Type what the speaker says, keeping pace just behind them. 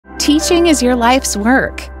Teaching is your life's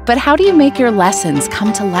work, but how do you make your lessons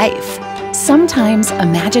come to life? Sometimes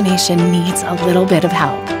imagination needs a little bit of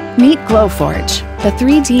help. Meet Glowforge, the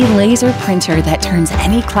 3D laser printer that turns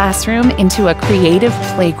any classroom into a creative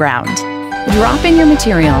playground. Drop in your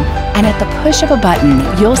material, and at the push of a button,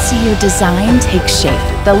 you'll see your design take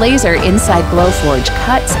shape. The laser inside Glowforge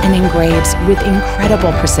cuts and engraves with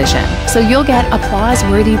incredible precision, so you'll get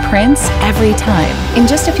applause-worthy prints every time. In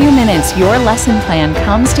just a few minutes, your lesson plan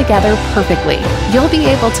comes together perfectly. You'll be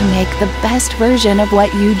able to make the best version of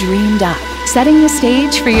what you dreamed up, setting the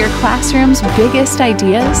stage for your classroom's biggest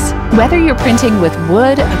ideas. Whether you're printing with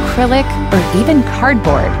wood, acrylic, or even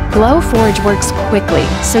cardboard, Glowforge works quickly,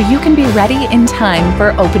 so you can be ready in time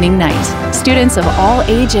for opening night. Students of all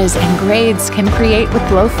ages and grades can create with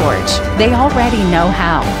Glowforge. They already know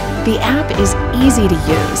how. The app is easy to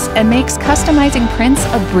use and makes customizing prints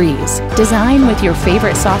a breeze. Design with your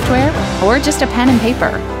favorite software or just a pen and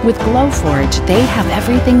paper. With Glowforge, they have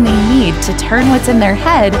everything they need to turn what's in their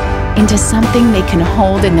head into something they can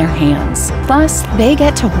hold in their hands. Plus, they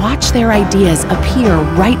get to watch their ideas appear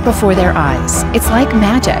right before their eyes. It's like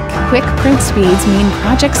magic. Quick print speeds mean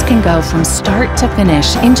projects can go from start to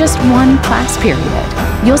finish in just one class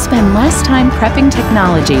period. You'll spend less time prepping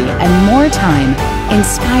technology and more time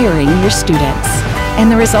inspiring your students. And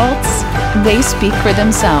the results? They speak for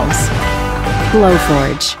themselves.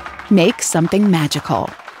 Glowforge. Make something magical.